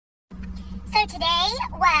So today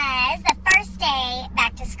was the first day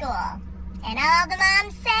back to school, and all the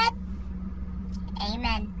moms said,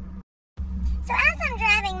 amen. So as I'm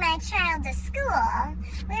driving my child to school,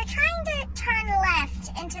 we're trying to turn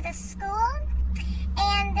left into the school,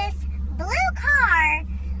 and this blue car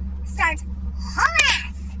starts hauling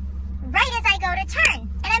ass right as I go to turn.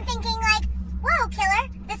 And I'm thinking like, whoa, killer,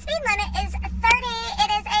 the speed limit is 30.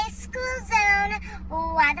 It is a school zone.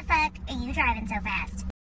 Why the fuck are you driving so fast?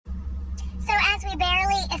 So as we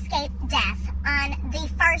barely escape death on the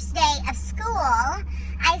first day of school,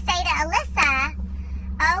 I say to Alyssa,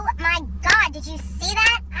 oh my God, did you see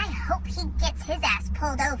that? I hope he gets his ass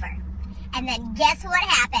pulled over. And then guess what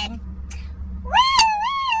happened? Woo,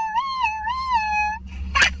 woo, woo, woo.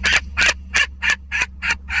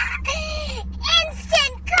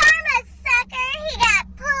 Instant karma, sucker. He got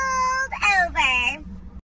pulled over.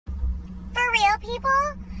 For real, people,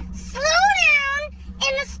 slow down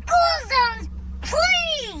in the school zones, please.